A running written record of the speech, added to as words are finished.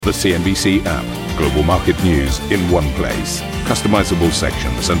The CNBC app. Global market news in one place. Customizable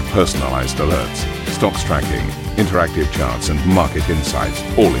sections and personalized alerts. Stocks tracking, interactive charts and market insights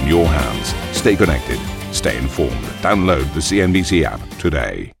all in your hands. Stay connected. Stay informed. Download the CNBC app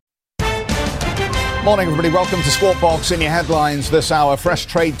today. Morning, everybody. Welcome to Squawk in your headlines this hour. Fresh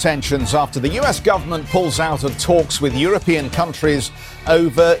trade tensions after the US government pulls out of talks with European countries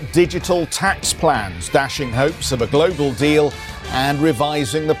over digital tax plans, dashing hopes of a global deal and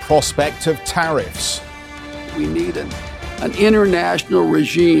revising the prospect of tariffs. We need an international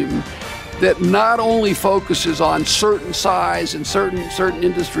regime that not only focuses on certain size and certain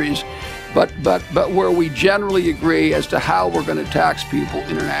industries, but where we generally agree as to how we're going to tax people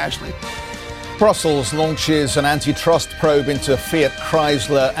internationally. Brussels launches an antitrust probe into Fiat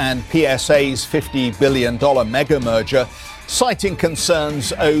Chrysler and PSA's $50 billion mega merger, citing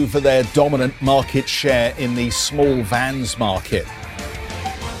concerns over their dominant market share in the small vans market.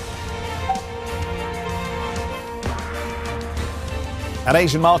 And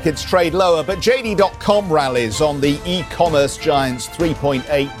Asian markets trade lower, but JD.com rallies on the e-commerce giant's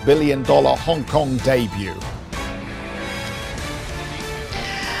 $3.8 billion Hong Kong debut.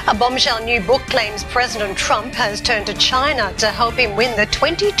 A bombshell new book claims President Trump has turned to China to help him win the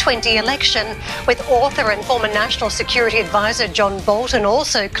 2020 election, with author and former National Security Advisor John Bolton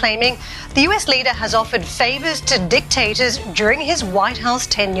also claiming the US leader has offered favors to dictators during his White House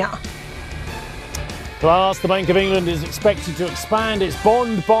tenure. Plus, the Bank of England is expected to expand its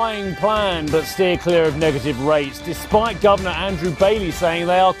bond buying plan but steer clear of negative rates, despite Governor Andrew Bailey saying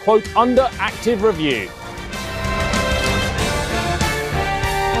they are, quote, under active review.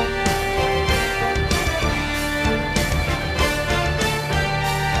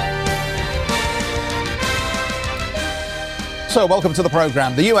 So, welcome to the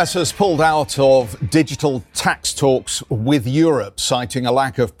programme. The US has pulled out of digital tax talks with Europe, citing a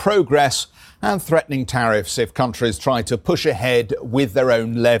lack of progress and threatening tariffs if countries try to push ahead with their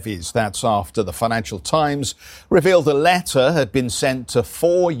own levies. That's after the Financial Times revealed a letter had been sent to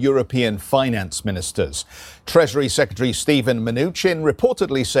 4 European finance ministers. Treasury Secretary Steven Mnuchin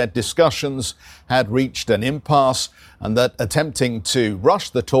reportedly said discussions had reached an impasse and that attempting to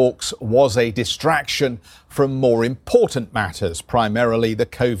rush the talks was a distraction from more important matters, primarily the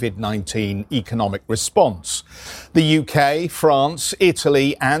COVID-19 economic response. The UK, France,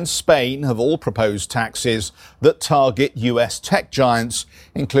 Italy and Spain have all proposed taxes that target US tech giants,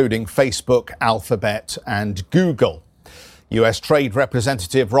 including Facebook, Alphabet and Google. US Trade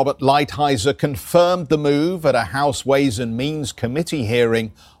Representative Robert Lighthizer confirmed the move at a House Ways and Means Committee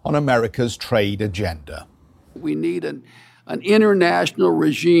hearing on America's trade agenda. We need an international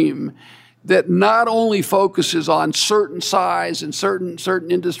regime that not only focuses on certain size and certain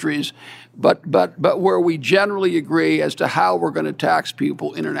industries, but where we generally agree as to how we're going to tax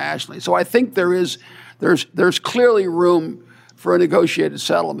people internationally. So I think there's clearly room for a negotiated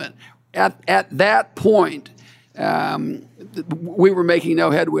settlement. At that point, we were making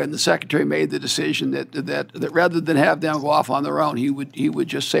no headway, and the secretary made the decision that rather than have them go off on their own, he would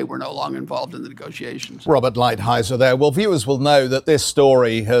just say we're no longer involved in the negotiations. Robert Lighthizer there. Well, viewers will know that this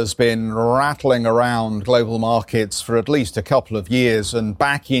story has been rattling around global markets for at least a couple of years. And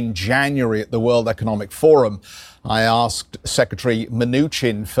back in January at the World Economic Forum, I asked Secretary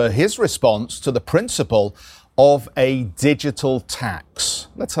Mnuchin for his response to the principle of a digital tax.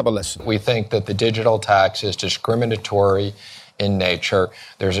 Let's have a listen. We think that the digital tax is discriminatory in nature.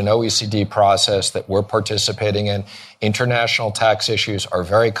 There's an OECD process that we're participating in. International tax issues are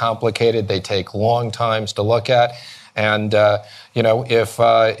very complicated. They take long times to look at. And,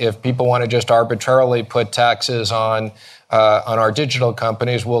 if people want to just arbitrarily put taxes on our digital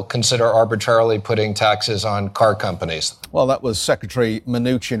companies, we'll consider arbitrarily putting taxes on car companies. Well, that was Secretary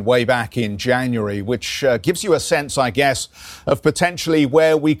Mnuchin way back in January, which gives you a sense, I guess, of potentially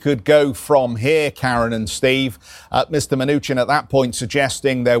where we could go from here, Karen and Steve. Mr. Mnuchin at that point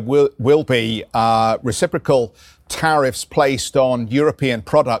suggesting there will be reciprocal tariffs placed on European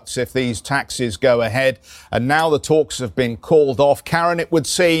products if these taxes go ahead. And now the talks have been called off. Karen, it would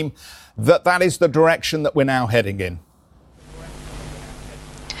seem that is the direction that we're now heading in.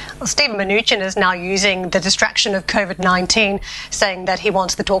 Well, Steven Mnuchin is now using the distraction of COVID-19, saying that he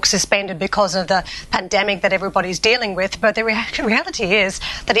wants the talks suspended because of the pandemic that everybody's dealing with. But the reality is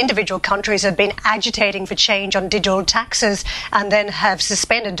that individual countries have been agitating for change on digital taxes and then have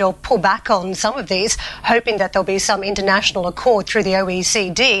suspended or pulled back on some of these, hoping that there'll be some international accord through the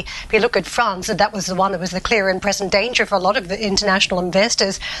OECD. If you look at France, that was the one that was the clear and present danger for a lot of the international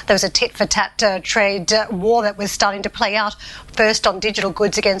investors. There was a tit-for-tat trade war that was starting to play out, first on digital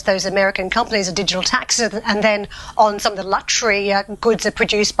goods against those American companies are digital taxes, and then on some of the luxury goods are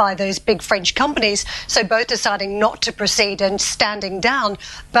produced by those big French companies. So both deciding not to proceed and standing down.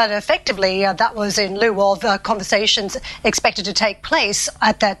 But effectively, that was in lieu of conversations expected to take place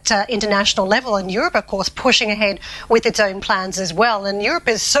at that international level. And Europe, of course, pushing ahead with its own plans as well. And Europe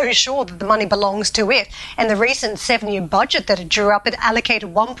is so sure that the money belongs to it. And the recent 7-year budget that it drew up, it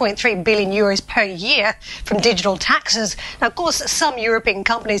allocated 1.3 billion euros per year from digital taxes. Now, of course, some European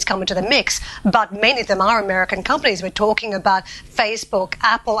companies come into the mix, but many of them are American companies. We're talking about Facebook,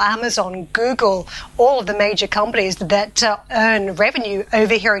 Apple, Amazon, Google, all of the major companies that earn revenue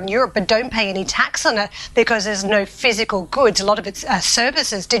over here in Europe but don't pay any tax on it because there's no physical goods. A lot of it's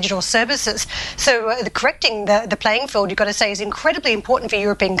services, digital services. So correcting the playing field, you've got to say, is incredibly important for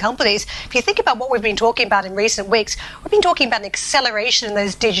European companies. If you think about what we've been talking about in recent weeks, we've been talking about an acceleration in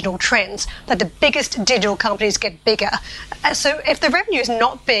those digital trends, that the biggest digital companies get bigger. So if the revenue is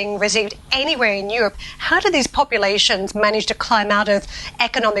not being received anywhere in Europe, how do these populations manage to climb out of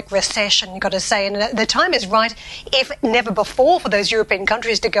economic recession, you've got to say? And the time is right, if never before, for those European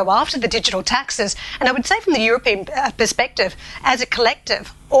countries to go after the digital taxes. And I would say from the European perspective, as a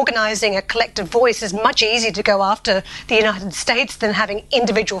collective, organising a collective voice is much easier to go after the United States than having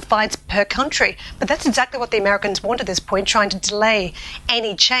individual fights per country. But that's exactly what the Americans want at this point, trying to delay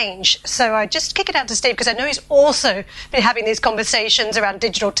any change. So I just kick it out to Steve, because I know he's also been having these conversations around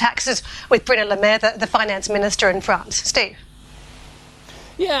digital taxes with Bruno Le Maire, the finance minister in France. Steve.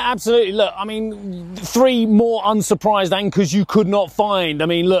 Yeah, absolutely. Look, I mean, 3 more unsurprised anchors you could not find. I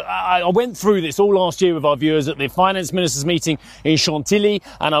mean, look, I went through this all last year with our viewers at the finance ministers meeting in Chantilly,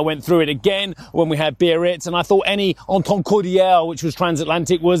 and I went through it again when we had Biarritz, and I thought any entente cordiale, which was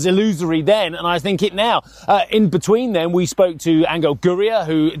transatlantic, was illusory then, and I think it now. In between then, we spoke to Angel Gurria,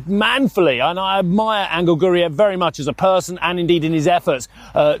 who manfully, and I admire Angel Gurria very much as a person and indeed in his efforts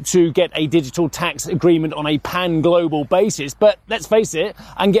to get a digital tax agreement on a pan-global basis. But let's face it,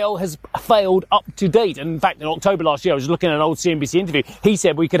 Angel has failed up to date. And in fact, in October last year, I was looking at an old CNBC interview. He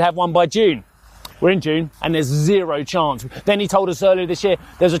said we could have one by June. We're in June, and there's 0 chance. Then he told us earlier this year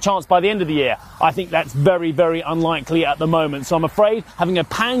there's a chance by the end of the year. I think that's very, very unlikely at the moment. So I'm afraid having a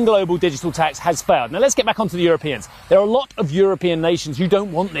pan-global digital tax has failed. Now let's get back onto the Europeans. There are a lot of European nations who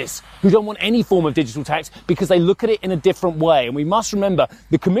don't want this, who don't want any form of digital tax, because they look at it in a different way. And we must remember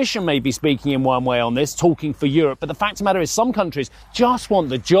the Commission may be speaking in one way on this, talking for Europe, but the fact of the matter is some countries just want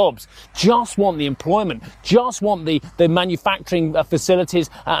the jobs, just want the employment, just want the manufacturing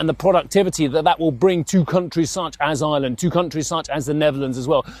facilities and the productivity that will bring to countries such as Ireland, to countries such as the Netherlands as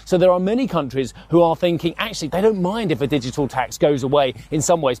well. So there are many countries who are thinking, actually, they don't mind if a digital tax goes away in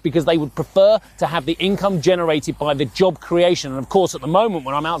some ways, because they would prefer to have the income generated by the job creation. And of course, at the moment,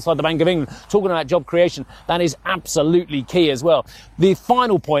 when I'm outside the Bank of England talking about job creation, that is absolutely key as well. The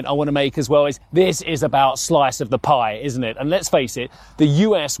final point I want to make as well is this is about slice of the pie, isn't it? And let's face it, the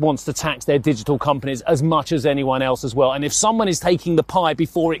US wants to tax their digital companies as much as anyone else as well. And if someone is taking the pie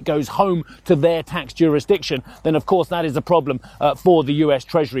before it goes home to their tax jurisdiction, then of course that is a problem for the US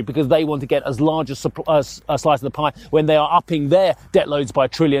Treasury, because they want to get as large a slice of the pie when they are upping their debt loads by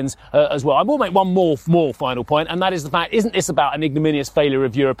trillions as well. I will make one more final point, and that is the fact, isn't this about an ignominious failure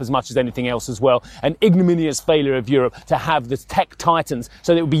of Europe as much as anything else as well? An ignominious failure of Europe to have the tech titans,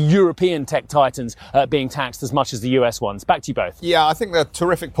 so that it would be European tech titans being taxed as much as the US ones. Back to you both. Yeah, I think they're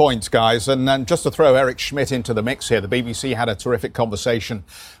terrific points, guys. And just to throw Eric Schmidt into the mix here, the BBC had a terrific conversation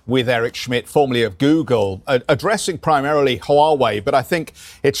with Eric Schmidt, formerly of Google, addressing primarily Huawei. But I think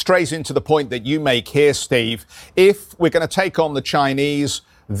it strays into the point that you make here, Steve. If we're going to take on the Chinese,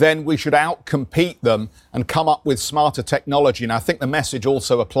 then we should outcompete them and come up with smarter technology. And I think the message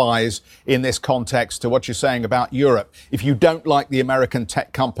also applies in this context to what you're saying about Europe. If you don't like the American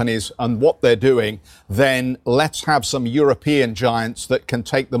tech companies and what they're doing, then let's have some European giants that can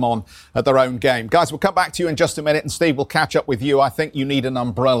take them on at their own game. Guys, we'll come back to you in just a minute, and Steve, we'll catch up with you. I think you need an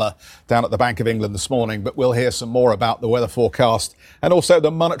umbrella down at the Bank of England this morning, but we'll hear some more about the weather forecast and also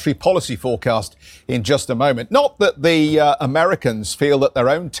the monetary policy forecast in just a moment. Not that the Americans feel that their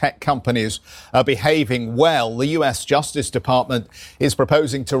own tech companies are behaving well. The US Justice Department is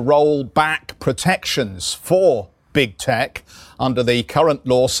proposing to roll back protections for big tech. Under the current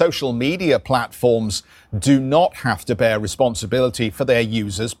law, social media platforms do not have to bear responsibility for their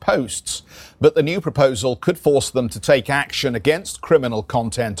users' posts. But the new proposal could force them to take action against criminal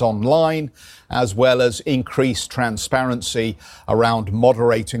content online, as well as increase transparency around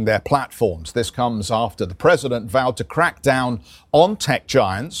moderating their platforms. This comes after the president vowed to crack down on tech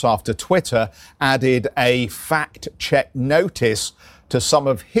giants after Twitter added a fact-check notice to some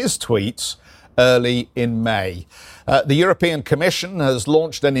of his tweets early in May. The European Commission has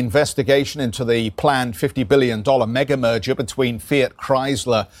launched an investigation into the planned $50 billion mega merger between Fiat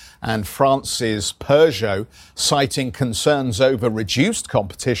Chrysler and France's Peugeot, citing concerns over reduced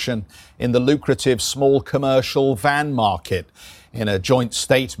competition in the lucrative small commercial van market. In a joint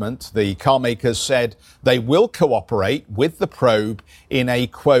statement, the carmakers said they will cooperate with the probe in a,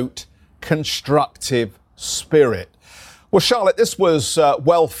 quote, constructive spirit. Well, Charlotte, this was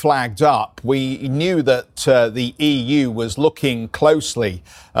well flagged up. We knew that the EU was looking closely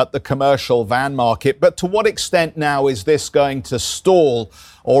at the commercial van market, but to what extent now is this going to stall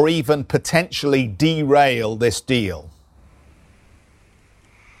or even potentially derail this deal?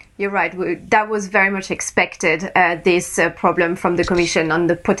 You're right. That was very much expected, this problem from the Commission on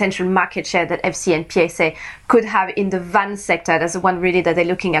the potential market share that FCA and PSA could have in the van sector. That's the one really that they're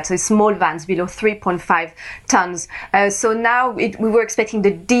looking at. So small vans below 3.5 tons. So now we were expecting the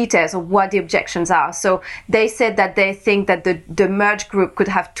details of what the objections are. So they said that they think that the merged group could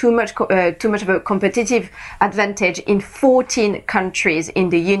have too much of a competitive advantage in 14 countries in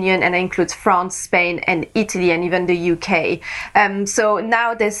the Union, and that includes France, Spain, and Italy, and even the UK. So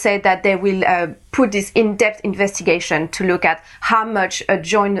now they say that they will put this in-depth investigation to look at how much a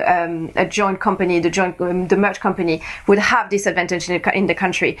joint company, the merged company, would have this advantage in the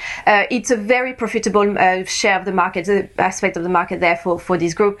country. It's a very profitable share of the market, aspect of the market there for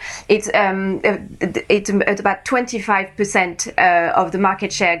this group. It's at about 25% of the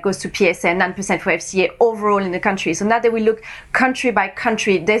market share goes to PSA and 9% for FCA overall in the country. So now they will look country by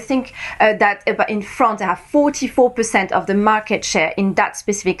country. They think that in France they have 44% of the market share in that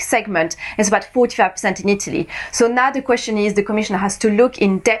specific segment. It's about 45% in Italy. So now the question is, the Commission has to look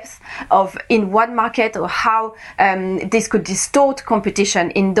in depth of in one market or how this could distort competition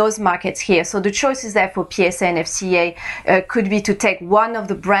in those markets here. So the choices there for PSA and FCA could be to take one of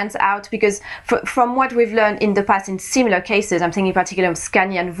the brands out, because from what we've learned in the past in similar cases, I'm thinking in particular of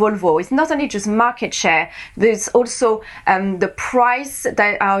Scania and Volvo, it's not only just market share, there's also the price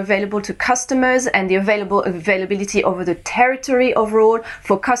that are available to customers and the availability over the territory overall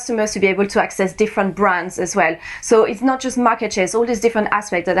for customers to be able to access different brands as well. So it's not just market shares, all these different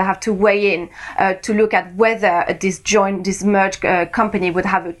aspects that I have to weigh in to look at whether this merged company would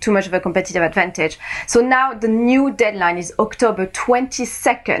have too much of a competitive advantage. So now the new deadline is October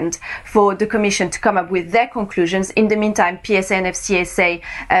 22nd for the Commission to come up with their conclusions. In the meantime, PSA and FCA say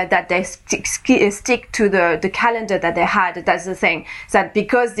that they stick to the calendar that they had. That's the thing, that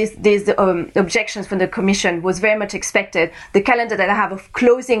because these objections from the Commission was very much expected, the calendar that I have of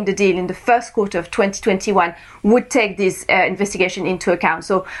closing the deal in the first quarter of 2021 would take this investigation into account.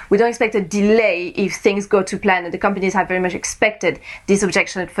 So we don't expect a delay if things go to plan, and the companies have very much expected this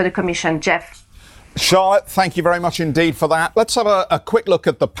objection for the Commission. Jeff. Charlotte, thank you very much indeed for that. Let's have a quick look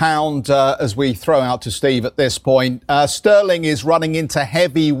at the pound as we throw out to Steve at this point. Sterling is running into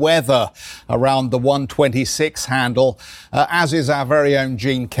heavy weather around the 126 handle, as is our very own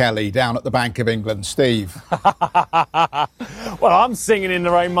Gene Kelly down at the Bank of England. Steve. Well, I'm singing in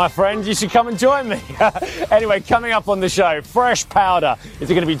the rain, my friend. You should come and join me. Anyway, coming up on the show, fresh powder.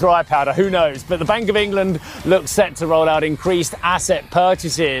 Is it going to be dry powder? Who knows? But the Bank of England looks set to roll out increased asset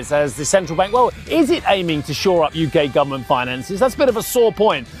purchases as the central bank, well, is it aiming to shore up UK government finances? That's a bit of a sore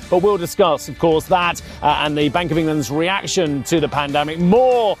point, but we'll discuss, of course, that and the Bank of England's reaction to the pandemic.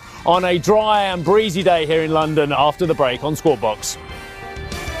 More on a dry and breezy day here in London after the break on Squawk Box.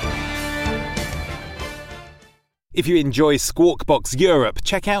 If you enjoy Squawk Box Europe,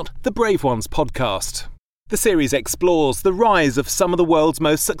 check out the Brave Ones podcast. The series explores the rise of some of the world's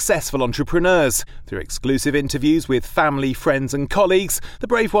most successful entrepreneurs. Through exclusive interviews with family, friends and colleagues, the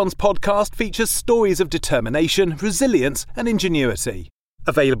Brave Ones podcast features stories of determination, resilience and ingenuity.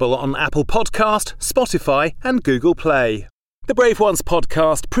 Available on Apple Podcast, Spotify and Google Play. The Brave Ones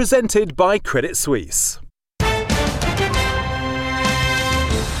podcast, presented by Credit Suisse.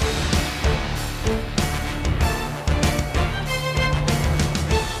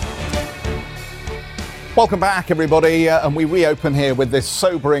 Welcome back, everybody, and we reopen here with this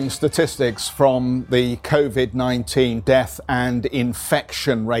sobering statistics from the COVID-19 death and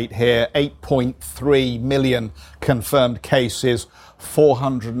infection rate here. 8.3 million confirmed cases,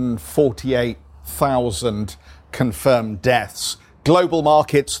 448,000 confirmed deaths. Global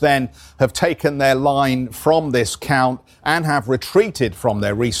markets then have taken their line from this count and have retreated from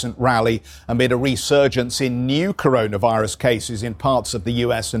their recent rally amid a resurgence in new coronavirus cases in parts of the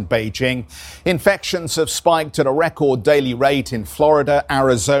US and Beijing. Infections have spiked at a record daily rate in Florida,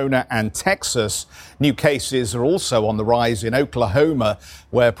 Arizona and Texas. New cases are also on the rise in Oklahoma,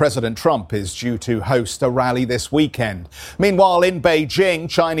 where President Trump is due to host a rally this weekend. Meanwhile, in Beijing,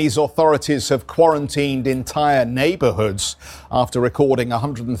 Chinese authorities have quarantined entire neighborhoods after recording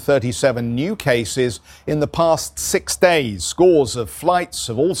 137 new cases in the past 6 days. Scores of flights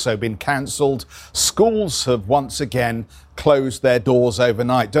have also been cancelled. Schools have once again closed their doors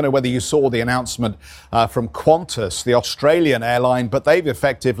overnight. Don't know whether you saw the announcement from Qantas, the Australian airline, but they've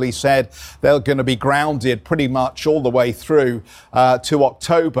effectively said they're going to be grounded pretty much all the way through to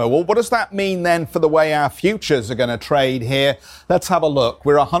October. Well, what does that mean then for the way our futures are going to trade here? Let's have a look.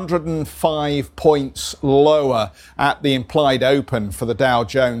 We're 105 points lower at the implied open for the Dow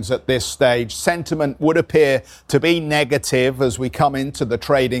Jones at this stage. Sentiment would appear to be negative as we come into the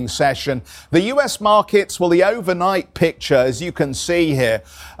trading session. The US markets, well, the overnight picture, as you can see here,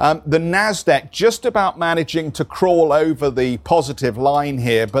 the Nasdaq just about managing to crawl over the positive line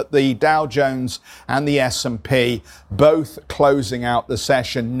here, but the Dow Jones and the S&P both closing out the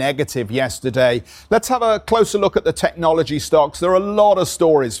session negative yesterday. Let's have a closer look at the technology stocks. There are a lot of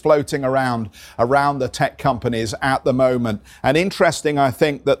stories floating around the tech companies at the moment. And interesting, I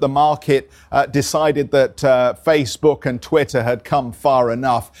think, that the market decided that Facebook and Twitter had come far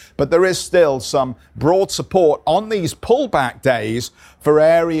enough, but there is still some broad support on these pullback days for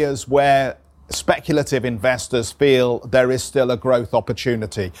areas where speculative investors feel there is still a growth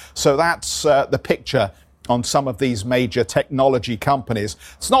opportunity. So that's the picture on some of these major technology companies.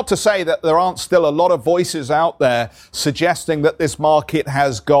 It's not to say that there aren't still a lot of voices out there suggesting that this market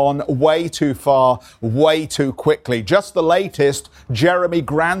has gone way too far, way too quickly. Just the latest, Jeremy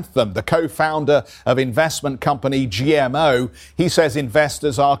Grantham, the co-founder of investment company GMO, he says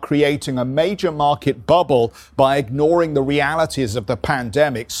investors are creating a major market bubble by ignoring the realities of the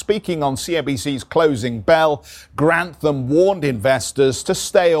pandemic. Speaking on CNBC's Closing Bell, Grantham warned investors to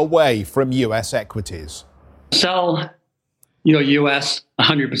stay away from US equities. Sell your US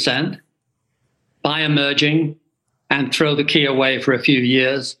 100%, buy emerging, and throw the key away for a few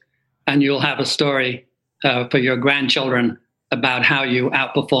years, and you'll have a story for your grandchildren about how you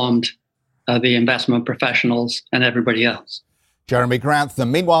outperformed the investment professionals and everybody else. Jeremy Grantham.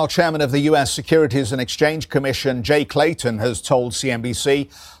 Meanwhile, chairman of the US Securities and Exchange Commission, Jay Clayton, has told CNBC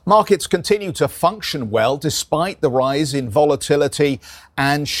markets continue to function well despite the rise in volatility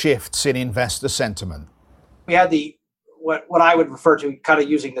and shifts in investor sentiment. We had what I would refer to, kind of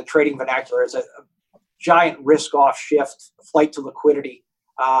using the trading vernacular, as a giant risk-off shift, flight to liquidity.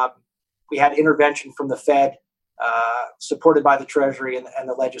 We had intervention from the Fed, supported by the Treasury and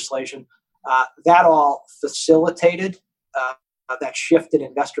the legislation. That all facilitated that shift in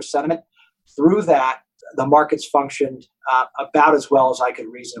investor sentiment. Through that, the markets functioned about as well as I could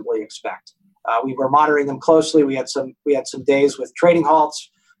reasonably expect. We were monitoring them closely. We had some days with trading halts.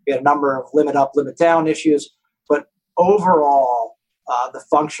 We had a number of limit up, limit down issues, but overall, the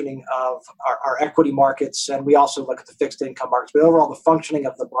functioning of our equity markets, and we also look at the fixed income markets, but overall, the functioning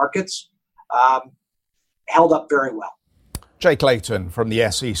of the markets held up very well. Jay Clayton from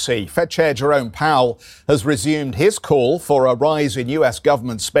the SEC. Fed Chair Jerome Powell has resumed his call for a rise in US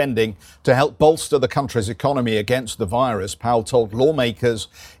government spending to help bolster the country's economy against the virus. Powell told lawmakers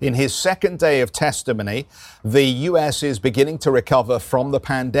in his second day of testimony the US is beginning to recover from the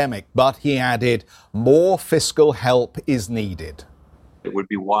pandemic, but he added more fiscal help is needed. It would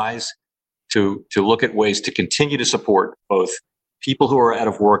be wise to look at ways to continue to support both people who are out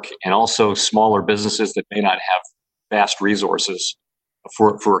of work and also smaller businesses that may not have vast resources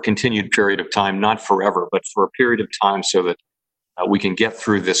for a continued period of time, not forever, but for a period of time, so that we can get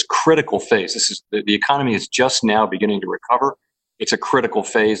through this critical phase. This is the economy is just now beginning to recover. It's a critical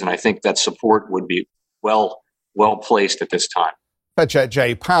phase, and I think that support would be well placed at this time. Fed Chair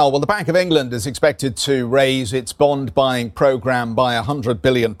Jay Powell. Well, the Bank of England is expected to raise its bond buying programme by £100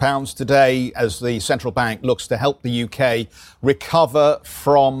 billion today as the central bank looks to help the UK recover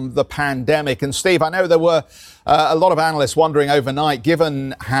from the pandemic. And Steve, I know there were a lot of analysts wondering overnight,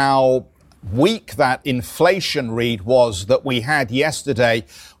 given how weak that inflation read was that we had yesterday,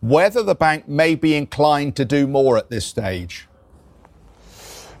 whether the bank may be inclined to do more at this stage.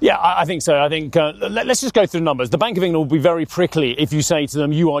 Yeah, I think so. I think let's just go through the numbers. The Bank of England will be very prickly if you say to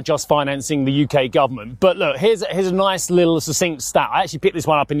them, you are just financing the UK government. But look, here's a nice little succinct stat. I actually picked this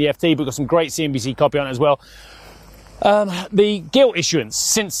one up in the FT. We've got some great CNBC copy on it as well. The gilt issuance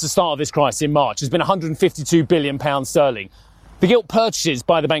since the start of this crisis in March has been £152 billion sterling. The gilt purchases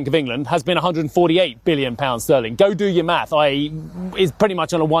by the Bank of England has been £148 billion sterling. Go do your math, i.e. is pretty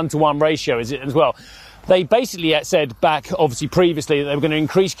much on a 1-to-1 ratio is it as well. They basically said back, obviously previously, that they were going to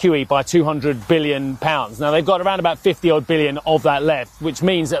increase QE by £200 billion. Now, they've got around about 50-odd billion of that left, which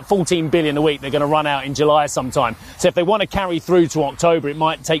means that 14 billion a week they're going to run out in July sometime. So if they want to carry through to October, it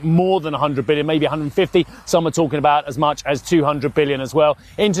might take more than 100 billion, maybe 150. Some are talking about as much as 200 billion as well.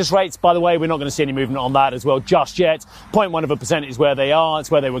 Interest rates, by the way, we're not going to see any movement on that as well just yet. 0.1% is where they are. It's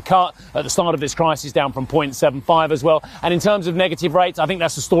where they were cut at the start of this crisis, down from 0.75 as well. And in terms of negative rates, I think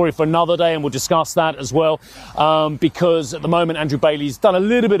that's a story for another day, and we'll discuss that as well, because at the moment Andrew Bailey's done a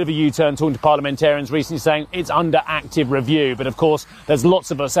little bit of a U-turn talking to parliamentarians recently, saying it's under active review. But of course there's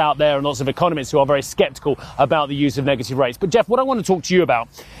lots of us out there and lots of economists who are very sceptical about the use of negative rates. But Jeff, what I want to talk to you about,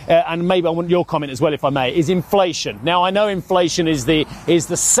 and maybe I want your comment as well if I may, is inflation. Now I know inflation is the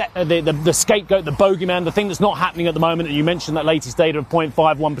scapegoat, the bogeyman, the thing that's not happening at the moment, and you mentioned that latest data of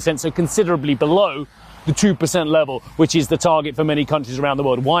 0.51%, so considerably below the 2% level, which is the target for many countries around the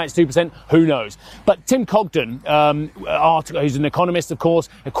world. Why it's 2%, who knows? But Tim Cogden, who's an economist, of course,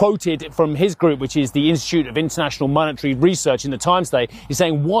 quoted from his group, which is the Institute of International Monetary Research in the Times today, is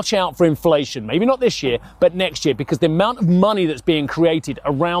saying, watch out for inflation. Maybe not this year, but next year, because the amount of money that's being created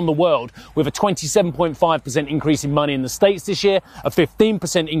around the world, with a 27.5% increase in money in the States this year, a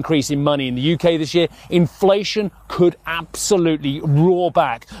 15% increase in money in the UK this year, inflation could absolutely roar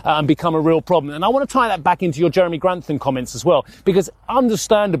back and become a real problem. And I want to tie that back into your Jeremy Grantham comments as well, because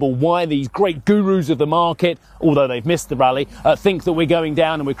understandable why these great gurus of the market, although they've missed the rally, think that we're going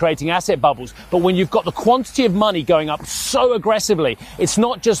down and we're creating asset bubbles. But when you've got the quantity of money going up so aggressively, it's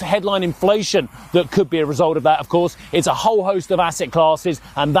not just headline inflation that could be a result of that, of course. It's a whole host of asset classes,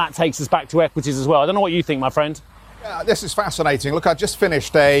 and that takes us back to equities as well. I don't know what you think, my friend. Yeah, this is fascinating. Look, I just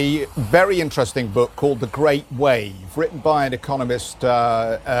finished a very interesting book called The Great Wave, written by an economist,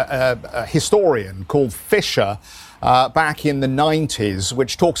 a historian called Fisher, back in the 90s,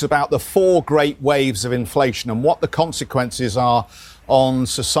 which talks about the 4 great waves of inflation and what the consequences are on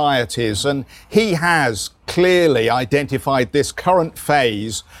societies. And he has clearly identified this current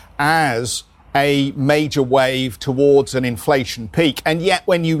phase as a major wave towards an inflation peak. And yet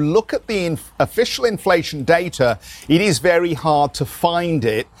when you look at the official inflation data, it is very hard to find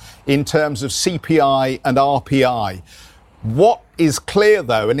it in terms of CPI and RPI. What is clear,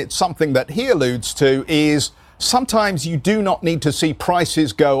 though, and it's something that he alludes to, is sometimes you do not need to see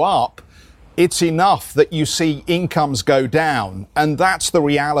prices go up. It's enough that you see incomes go down. And that's the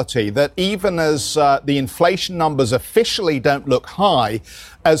reality, that even as the inflation numbers officially don't look high,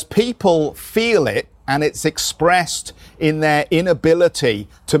 as people feel it and it's expressed in their inability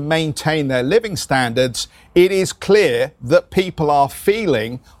to maintain their living standards, it is clear that people are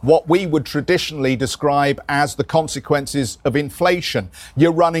feeling what we would traditionally describe as the consequences of inflation.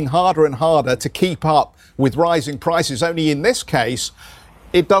 You're running harder and harder to keep up with rising prices. Only in this case,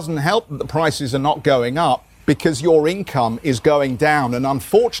 it doesn't help that the prices are not going up, because your income is going down. And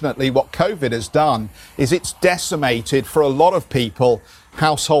unfortunately, what COVID has done is it's decimated, for a lot of people,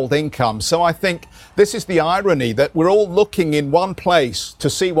 household income. So I think this is the irony, that we're all looking in one place to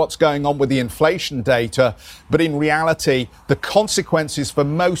see what's going on with the inflation data, but in reality, the consequences for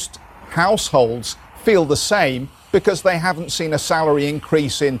most households feel the same, because they haven't seen a salary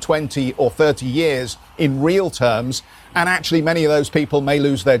increase in 20 or 30 years in real terms. And actually, many of those people may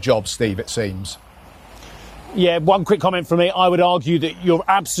lose their jobs, Steve, it seems. Yeah, one quick comment from me. I would argue that you're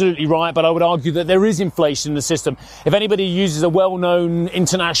absolutely right, but I would argue that there is inflation in the system. If anybody uses a well-known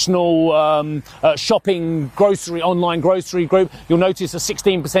international shopping grocery, online grocery group, you'll notice a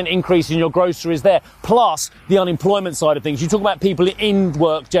 16% increase in your groceries there, plus the unemployment side of things. You talk about people in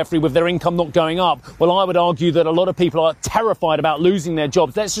work, Jeffrey, with their income not going up. Well, I would argue that a lot of people are terrified about losing their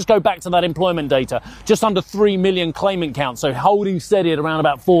jobs. Let's just go back to that employment data. Just under 3 million claimant count, so holding steady at around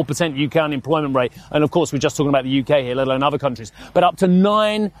about 4% UK unemployment rate. And of course, we're just talking about the UK here, let alone other countries, but up to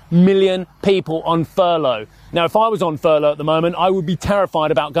 9 million people on furlough. Now, if I was on furlough at the moment, I would be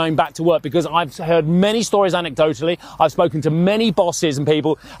terrified about going back to work, because I've heard many stories anecdotally. I've spoken to many bosses and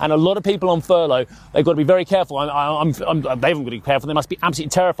people, and a lot of people on furlough, they've got to be very careful. They haven't got to be careful. They must be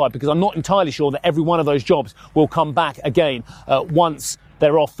absolutely terrified, because I'm not entirely sure that every one of those jobs will come back again once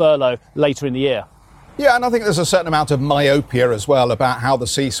they're off furlough later in the year. Yeah, and I think there's a certain amount of myopia as well about how the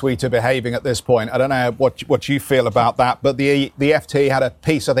C-suite are behaving at this point. I don't know what you feel about that, but the FT had a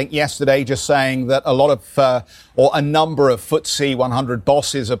piece, I think, yesterday just saying that a lot of, or a number of FTSE 100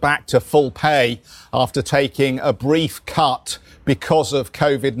 bosses are back to full pay after taking a brief cut because of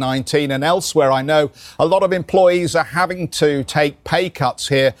COVID-19 and elsewhere. I know a lot of employees are having to take pay cuts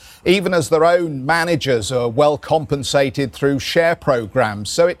here, even as their own managers are well compensated through share programs.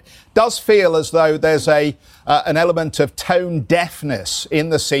 So it does feel as though there's an element of tone deafness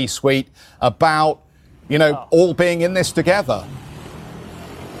in the C-suite about, all being in this together.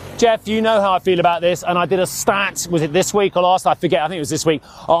 Jeff, you know how I feel about this, and I did a stat, was it this week or last? I forget, I think it was this week,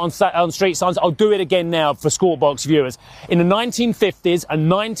 on Street Signs. I'll do it again now for Squawk Box viewers. In the 1950s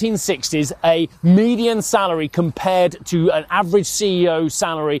and 1960s, a median salary compared to an average CEO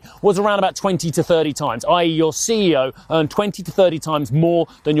salary was around about 20 to 30 times, i.e. your CEO earned 20 to 30 times more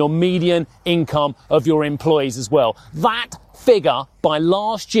than your median income of your employees as well. That figure by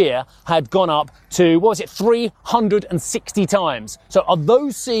last year had gone up to, 360 times. So are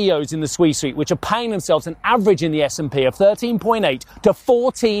those CEOs in the C-suite which are paying themselves an average in the S&P of $13.8 to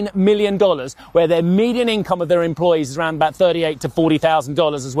 $14 million, where their median income of their employees is around about $38,000 to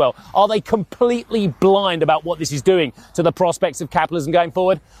 $40,000 as well? Are they completely blind about what this is doing to the prospects of capitalism going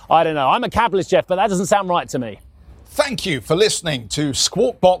forward? I don't know. I'm a capitalist, Jeff, but that doesn't sound right to me. Thank you for listening to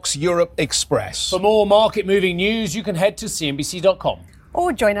Squawk Box Europe Express. For more market-moving news, you can head to cnbc.com.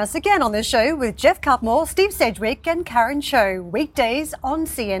 Or join us again on the show with Jeff Cutmore, Steve Sedgwick and Karen Cho, weekdays on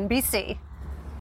CNBC.